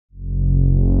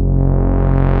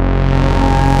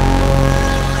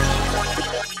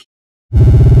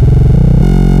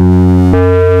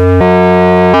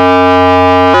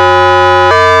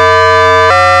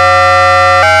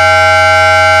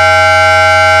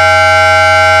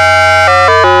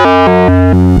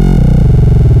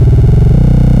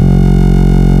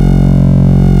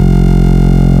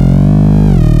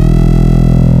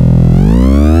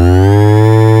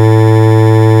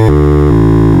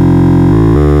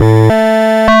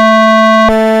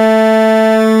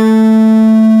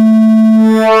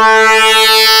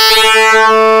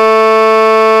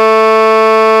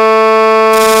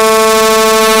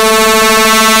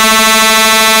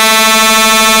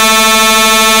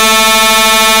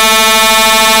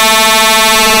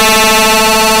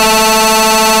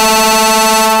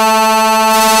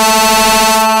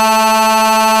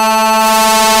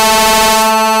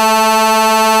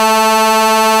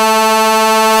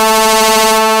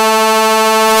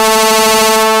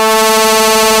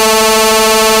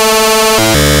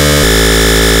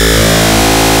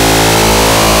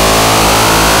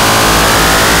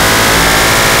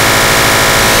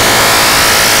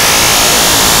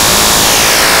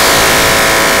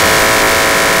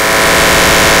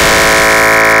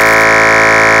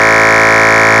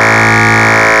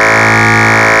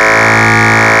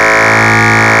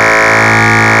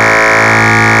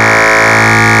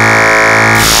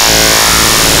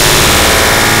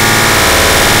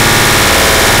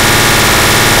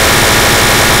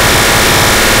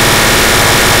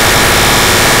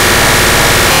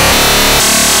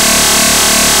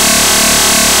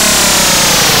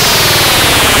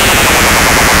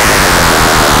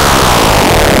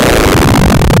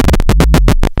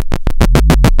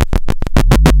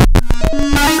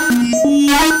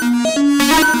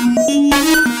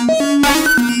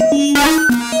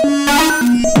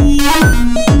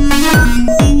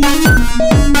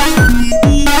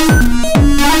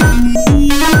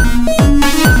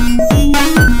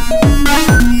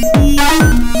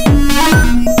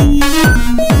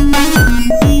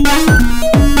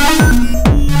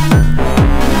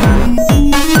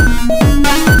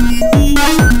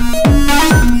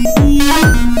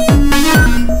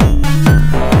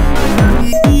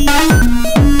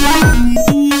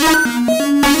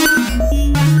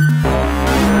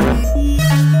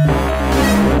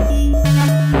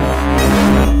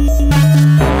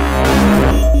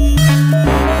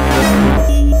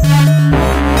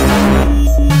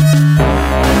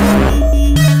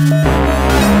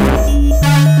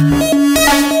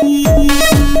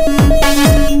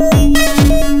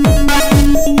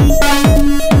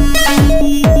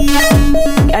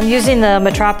using the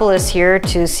Metropolis here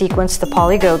to sequence the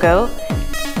Polygogo.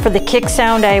 For the kick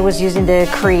sound, I was using the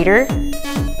Creator.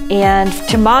 And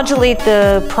to modulate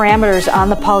the parameters on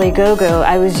the Polygogo,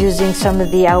 I was using some of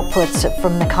the outputs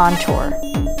from the contour.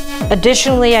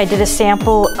 Additionally, I did a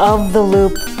sample of the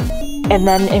loop and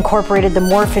then incorporated the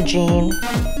morphogene,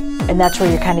 and that's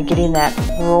where you're kind of getting that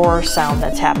roar sound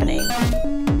that's happening.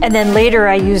 And then later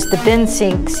I used the bin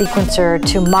sync sequencer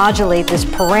to modulate this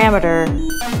parameter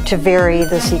to vary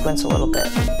the sequence a little bit.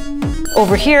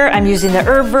 Over here, I'm using the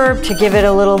verb to give it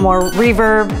a little more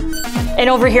reverb. And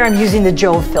over here, I'm using the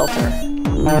Jove filter.